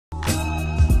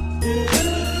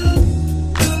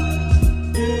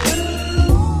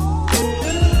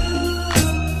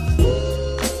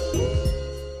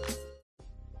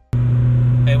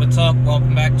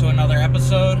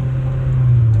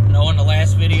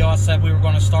video I said we were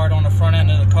going to start on the front end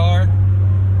of the car,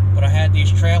 but I had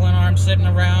these trailing arms sitting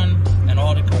around and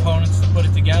all the components to put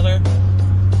it together.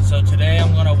 So today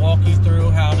I'm going to walk you through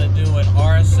how to do an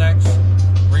RSX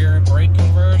rear brake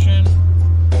conversion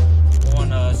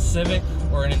on a Civic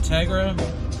or an Integra.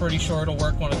 Pretty sure it'll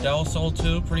work on a Del Sol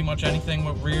too, pretty much anything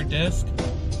with rear disc.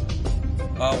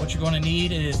 What you're going to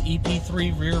need is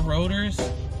EP3 rear rotors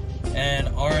and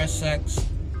RSX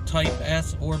Type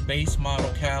S or base model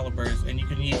calipers, and you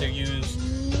can either use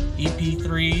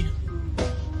EP3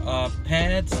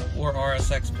 pads or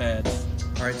RSX pads.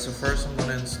 Alright, so first I'm going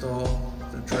to install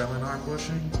the trailing arm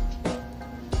bushing.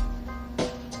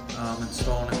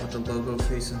 Installing it with the logo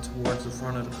facing towards the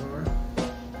front of the car.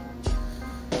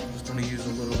 I'm just going to use a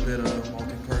little bit of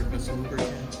multi-purpose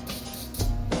lubricant.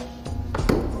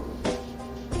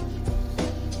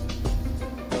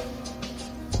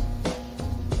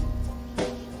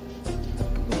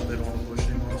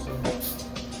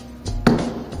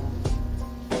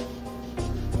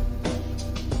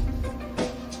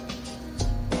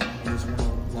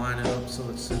 Line it up so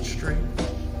it sits straight.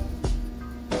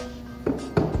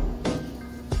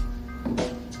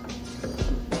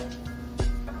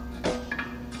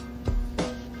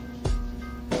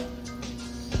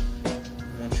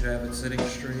 Once you have it sitting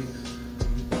straight,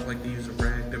 you like to use a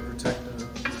rag to protect the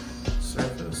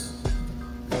surface.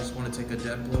 You just want to take a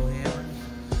dead blow hammer.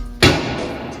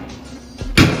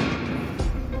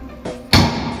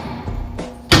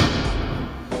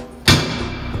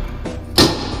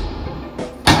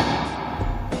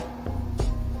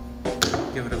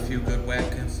 Give it a few good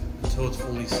whackings until it's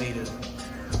fully seated.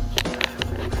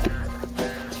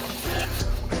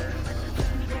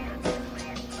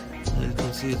 As you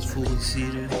can see, it's fully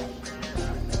seated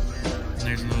and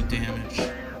there's no damage.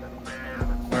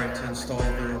 Alright, to install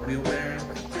the wheel bearing,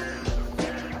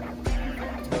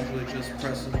 usually just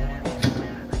press it on.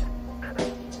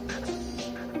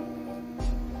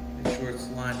 Make sure it's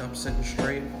lined up, sitting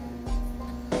straight.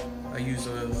 I use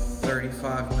a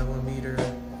 35mm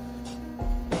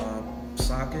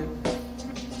socket.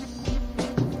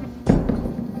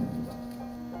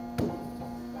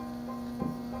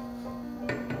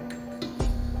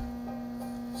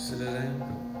 Sit it in,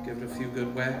 give it a few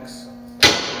good whacks.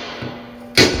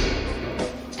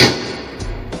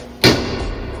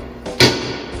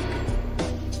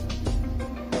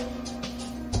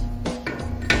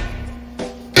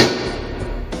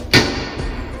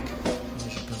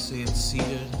 As you can see, it's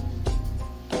seated.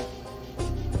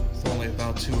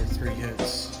 About 2 or 3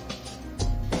 hits.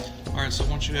 Alright, so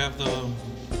once you have the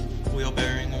wheel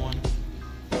bearing on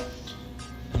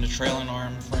and the trailing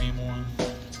arm frame on,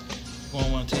 you're going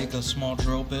to want to take a small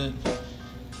drill bit,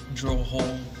 drill a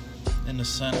hole in the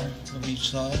center of each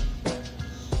side,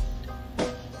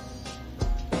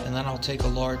 and then I'll take a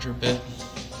larger bit,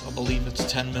 I believe it's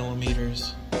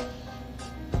 10mm,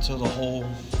 until the hole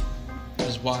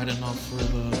is wide enough for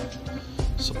the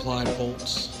supplied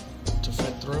bolts to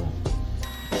fit through.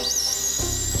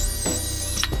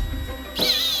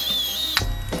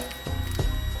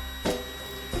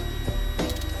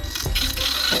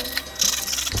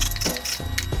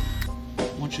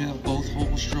 Once you have both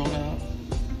holes drilled out,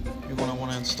 you're going to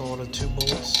want to install the 2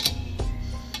 bolts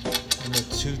and the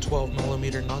 2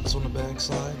 12mm nuts on the back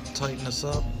side. Tighten this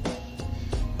up.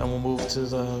 Then we'll move to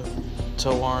the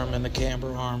tow arm and the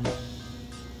camber arm.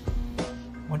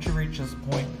 Once you reach this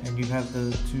point and you have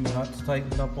the 2 nuts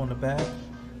tightened up on the back,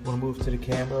 we'll move to the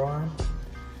camber arm.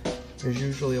 There's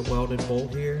usually a welded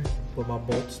bolt here, but my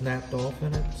bolt snapped off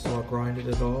in it, so I grinded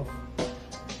it off.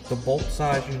 The bolt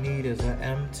size you need is an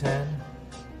M10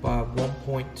 by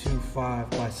 1.25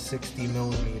 by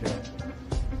 60mm.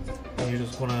 And you're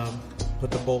just gonna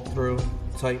put the bolt through,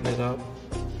 tighten it up,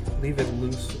 leave it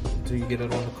loose until you get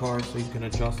it on the car so you can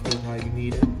adjust it how you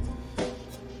need it.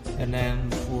 And then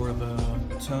for the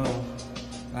toe,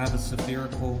 I have a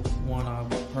spherical one I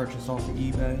purchased off of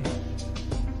eBay.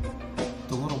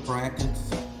 The little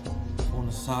brackets on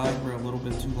the side were a little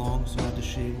bit too long, so I had to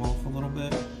shave off a little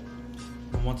bit.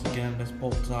 And once again, this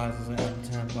bolt size is an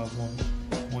M10 by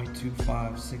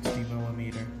 1.25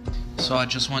 60mm. So I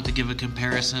just want to give a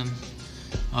comparison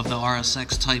of the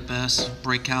RSX Type S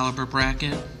brake caliper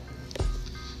bracket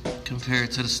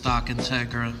compared to the stock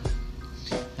Integra.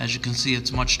 As you can see,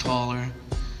 it's much taller,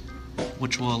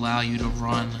 which will allow you to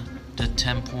run the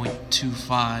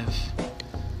 10.25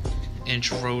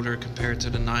 inch rotor compared to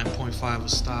the 9.5 of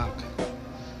stock.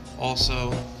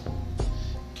 Also,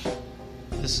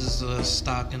 this is the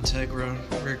stock Integra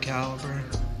rear caliper.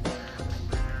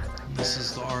 This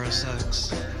is the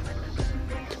RSX.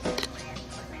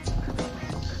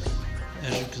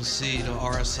 As you can see, the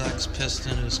RSX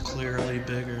piston is clearly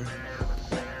bigger,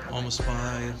 almost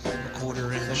by a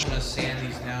quarter inch. So I'm going to sand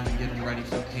these down and get them ready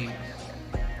for paint.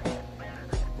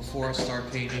 Before I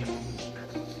start painting,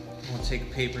 I'm going to take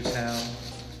a paper towel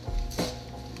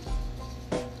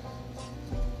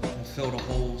and fill the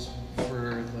holes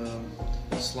for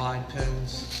the slide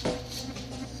pins,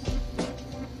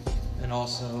 and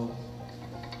also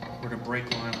where the brake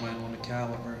line went on the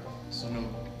caliper, so no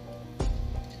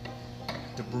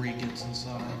debris gets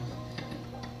inside.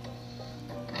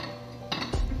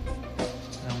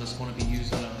 Now I'm just going to be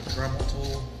using a Dremel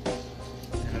tool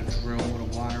and a drill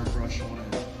with a wire brush on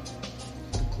it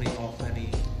to clean off any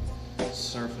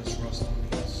surface rust on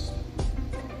these.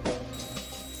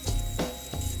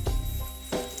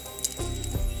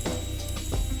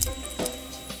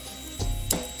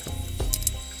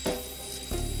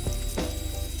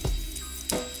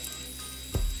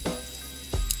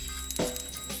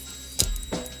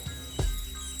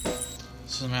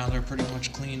 So now they're pretty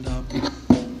much cleaned up.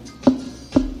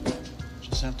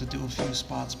 Just have to do a few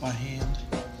spots by hand.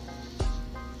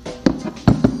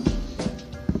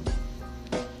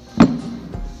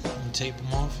 And tape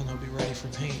them off and they'll be ready for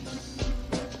paint.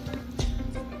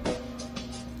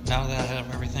 Now that I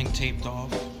have everything taped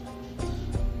off,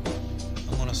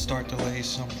 I'm going to start to lay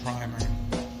some primer.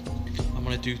 I'm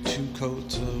going to do 2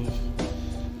 coats of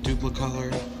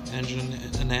duplicolor engine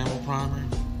enamel primer.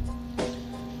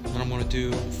 And I'm going to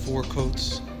do 4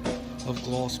 coats of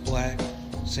gloss black,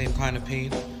 same kind of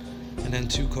paint, and then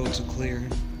 2 coats of clear.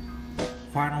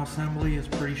 Final assembly is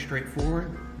pretty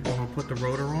straightforward. I'm going to put the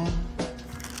rotor on.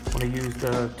 I'm going to use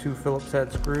the 2 Phillips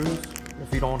head screws.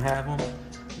 If you don't have them,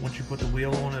 once you put the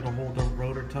wheel on, it'll hold the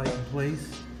rotor tight in place.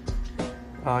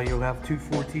 You'll have 2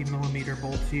 14mm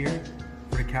bolts here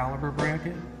for the caliper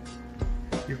bracket.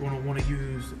 You're going to want to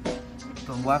use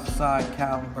the left side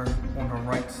caliper on the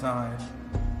right side,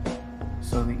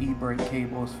 so the e-brake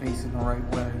cable is facing the right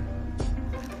way.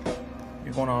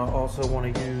 You're going to also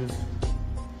want to use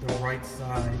the right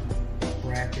side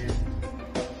bracket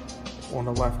on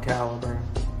the left caliper.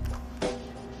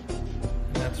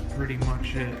 And that's pretty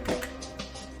much it.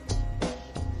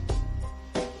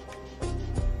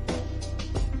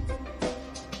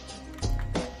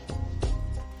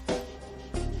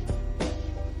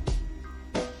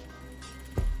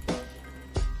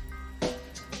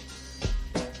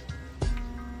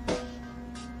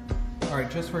 Alright,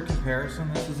 just for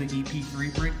comparison, this is an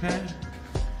EP3 brake pad.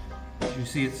 As you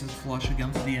see, it sits flush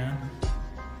against the end,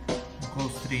 and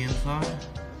close to the inside.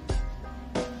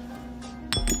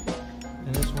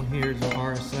 And this one here is an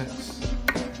RSX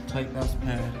Type S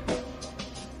pad.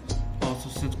 Also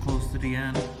sits close to the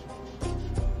end,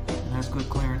 and has good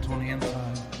clearance on the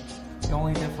inside. The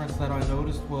only difference that I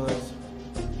noticed was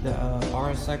the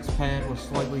RSX pad was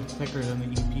slightly thicker than the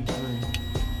EP3.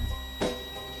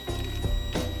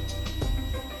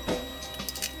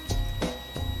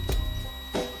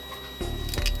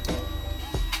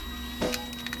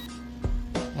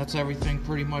 That's everything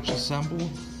pretty much assembled.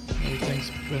 Everything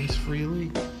spins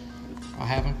freely. I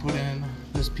haven't put in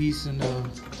this piece in the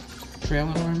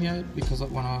trailer arm yet because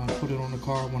when I put it on the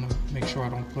car, I want to make sure I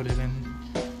don't put it in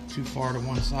too far to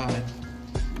one side.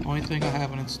 The only thing I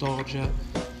haven't installed yet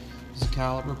is a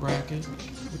caliper bracket,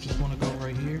 which is going to go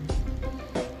right here.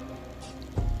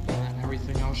 And then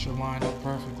everything else should line up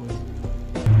perfectly.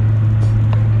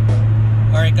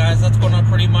 Alright guys, that's going to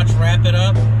pretty much wrap it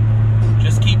up.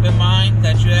 Just keep in mind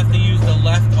that you have to use the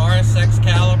left RSX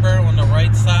caliper on the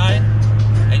right side,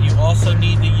 and you also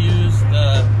need to use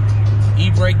the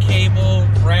e-brake cable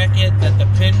bracket that the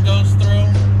pin goes through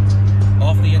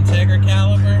off the Integra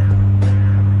caliper.